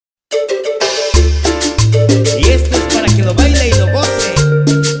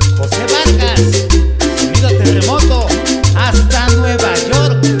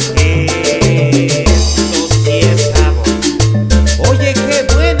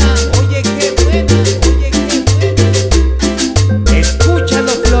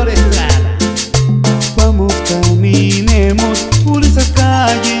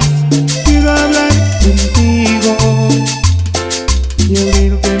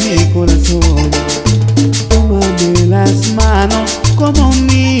mi corazón. Tómame las manos como un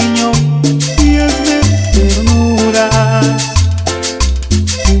niño y hazme ternuras,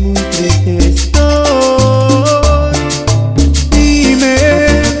 que muy triste estoy. Dime,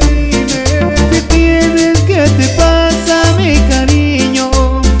 ¿qué tienes? ¿Qué te pasa, mi cariño?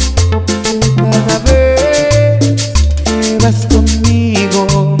 Cada vez que vas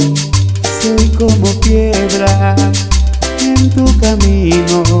conmigo soy como piedra en tu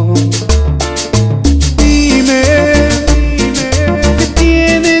camino. Dime, ¿qué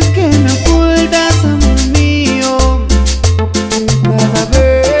tienes que me ocultas, amor mío? Cada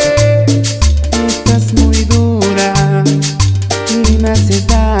vez estás muy dura y me haces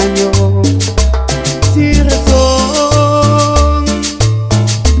daño sin razón.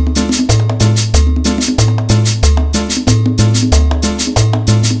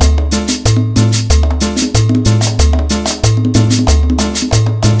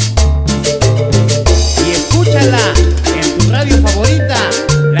 Y escúchala en tu radio favorita,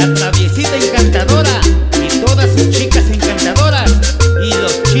 la traviesita encantadora y todas sus chicas encantadoras y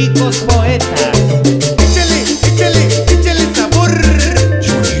los chicos poetas. Échale, échale, échale sabor.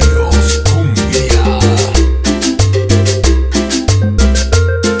 Yulios Kumbia.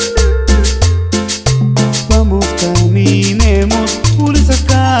 Vamos, caminemos por esas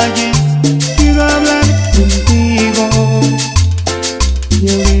calles, quiero hablar contigo y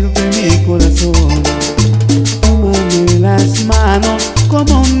abrirte mi corazón. Tómame las manos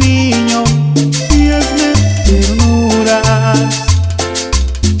como un niño y hazme ternuras,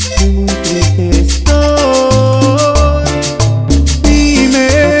 que muy triste estoy. Dime,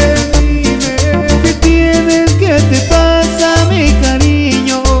 ¿qué tienes? ¿Qué te pasa, mi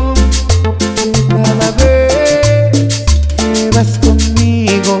cariño? Cada vez que vas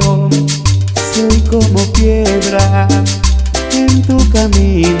conmigo soy como piedra en tu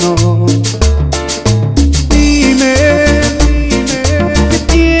camino. Dime, ¿qué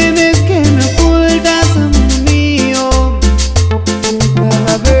tienes que me ocultas, amor mío?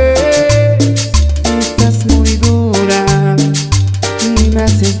 Cada vez estás muy dura y me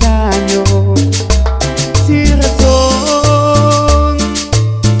haces daño